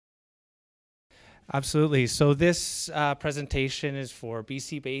Absolutely. So this presentation is for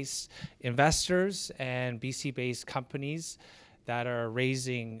BC-based investors and BC-based companies that are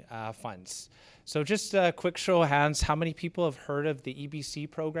raising funds. So just a quick show of hands, how many people have heard of the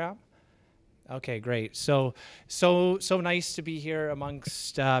EBC program? Okay, great. So nice to be here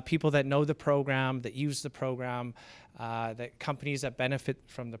amongst people that know the program, that use the program, that companies that benefit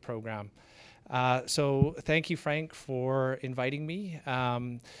from the program. So thank you, Frank, for inviting me.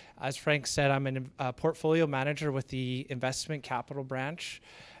 As Frank said, I'm a portfolio manager with the investment capital branch.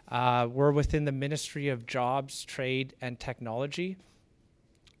 We're within the Ministry of Jobs, Trade, and Technology.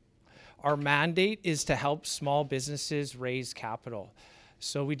 Our mandate is to help small businesses raise capital.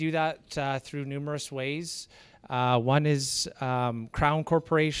 So we do that through numerous ways. One is crown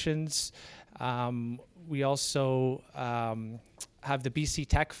corporations. We also have the BC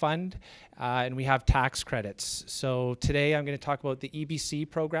Tech Fund, and we have tax credits. So today I'm going to talk about the EBC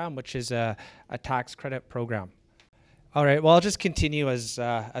program, which is a tax credit program. All right, well, I'll just continue as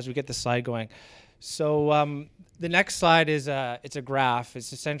we get the slide going. So the next slide is it's a graph.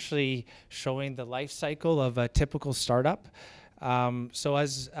 It's essentially showing the life cycle of a typical startup. So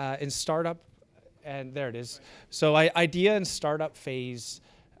as in startup, and there it is. So idea and startup phase,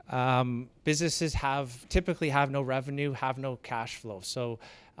 businesses typically have no revenue, have no cash flow. So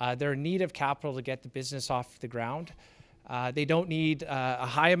they're in need of capital to get the business off the ground. They don't need a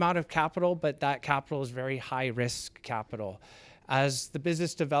high amount of capital, but that capital is very high risk capital. As the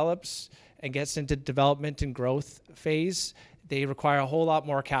business develops and gets into development and growth phase, they require a whole lot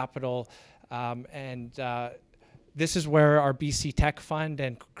more capital, and this is where our BC Tech Fund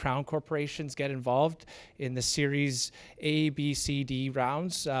and Crown Corporations get involved in the Series A, B, C, D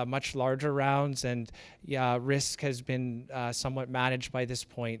rounds, much larger rounds, and risk has been somewhat managed by this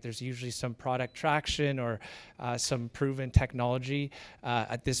point. There's usually some product traction or some proven technology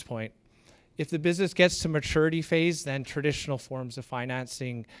at this point. If the business gets to maturity phase, then traditional forms of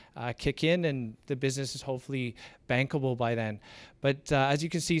financing kick in, and the business is hopefully bankable by then. But as you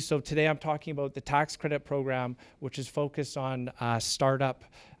can see, so today I'm talking about the tax credit program, which is focused on startup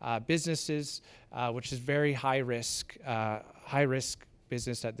businesses, which is very high risk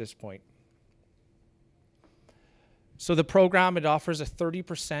business at this point. So the program, it offers a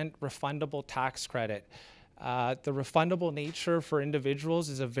 30% refundable tax credit. The refundable nature for individuals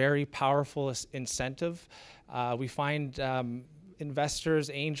is a very powerful incentive. We find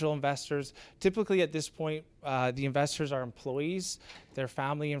investors, angel investors, typically at this point, the investors are employees, their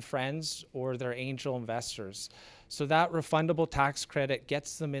family and friends, or their angel investors. So that refundable tax credit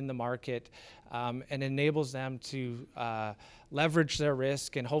gets them in the market and enables them to leverage their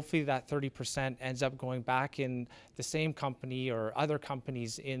risk, and hopefully that 30% ends up going back in the same company or other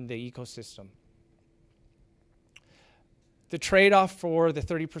companies in the ecosystem. The trade-off for the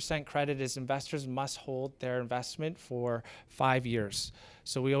 30% credit is investors must hold their investment for 5 years.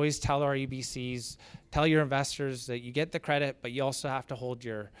 So we always tell our EBCs, tell your investors that you get the credit, but you also have to hold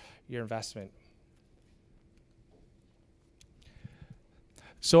your investment.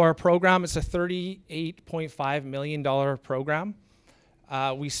 So our program is a $38.5 million program.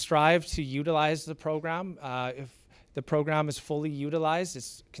 We strive to utilize the program. If the program is fully utilized,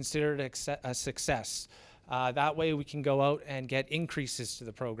 it's considered a success. That way we can go out and get increases to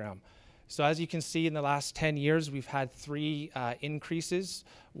the program. So as you can see, in the last 10 years, we've had 3 increases,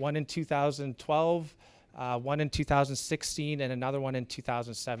 one in 2012, one in 2016, and another one in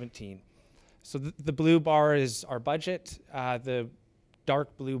 2017. So the blue bar is our budget. The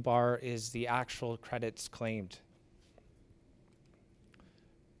dark blue bar is the actual credits claimed.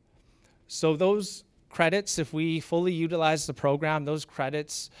 So those credits, if we fully utilize the program, those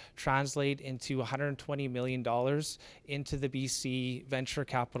credits translate into $120 million into the BC venture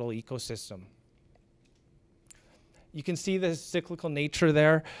capital ecosystem. You can see the cyclical nature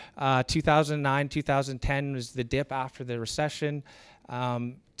there. 2009, 2010 was the dip after the recession.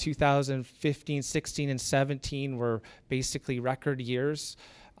 2015, 16, and 17 were basically record years.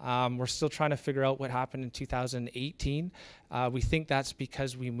 We're still trying to figure out what happened in 2018. We think that's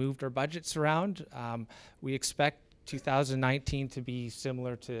because we moved our budgets around. We expect 2019 to be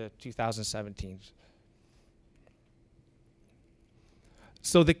similar to 2017.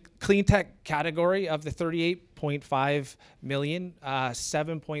 So the clean tech category of the 38.5 million,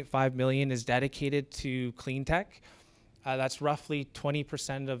 7.5 million is dedicated to clean tech. That's roughly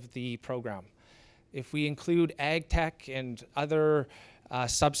 20% of the program. If we include ag tech and other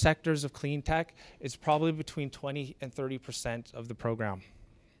subsectors of clean tech, it's probably between 20 and 30% of the program.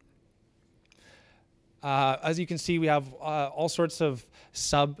 As you can see, we have all sorts of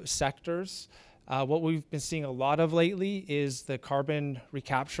subsectors. What we've been seeing a lot of lately is the carbon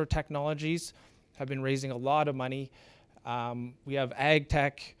recapture technologies. have been raising a lot of money. We have ag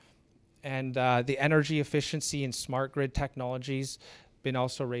tech and the energy efficiency and smart grid technologies been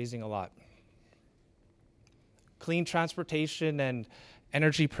also raising a lot. Clean transportation and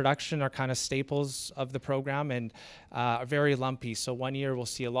energy production are kind of staples of the program and are very lumpy. So one year we'll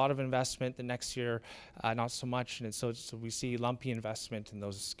see a lot of investment, the next year not so much, and so we see lumpy investment in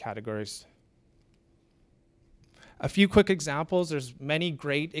those categories. A few quick examples. There's many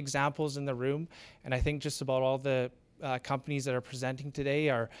great examples in the room, and I think just about all the companies that are presenting today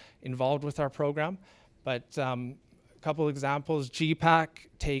are involved with our program. But a couple examples: GPAC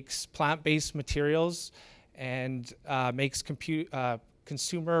takes plant-based materials and makes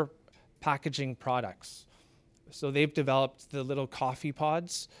consumer packaging products. So they've developed the little coffee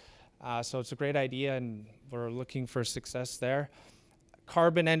pods. So it's a great idea, and we're looking for success there.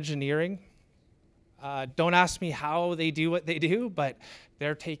 Carbon engineering. Don't ask me how they do what they do, but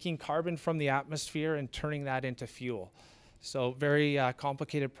they're taking carbon from the atmosphere and turning that into fuel. So very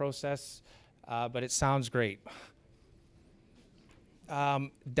complicated process, but it sounds great.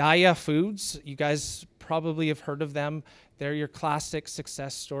 Daya Foods, you guys probably have heard of them. They're your classic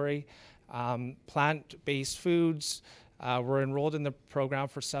success story. Plant-based foods, were enrolled in the program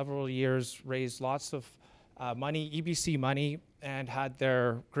for several years, raised lots of money, EBC money, and had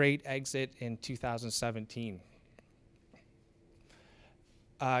their great exit in 2017.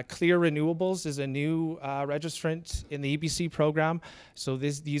 Clear Renewables is a new registrant in the EBC program. So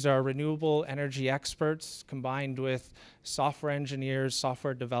these are renewable energy experts combined with software engineers,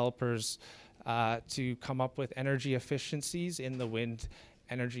 software developers to come up with energy efficiencies in the wind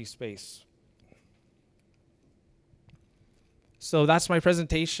energy space. So that's my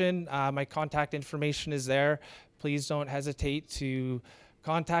presentation. My contact information is there. Please don't hesitate to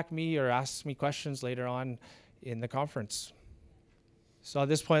contact me or ask me questions later on in the conference. So at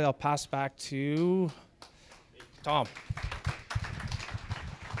this point, I'll pass back to Tom.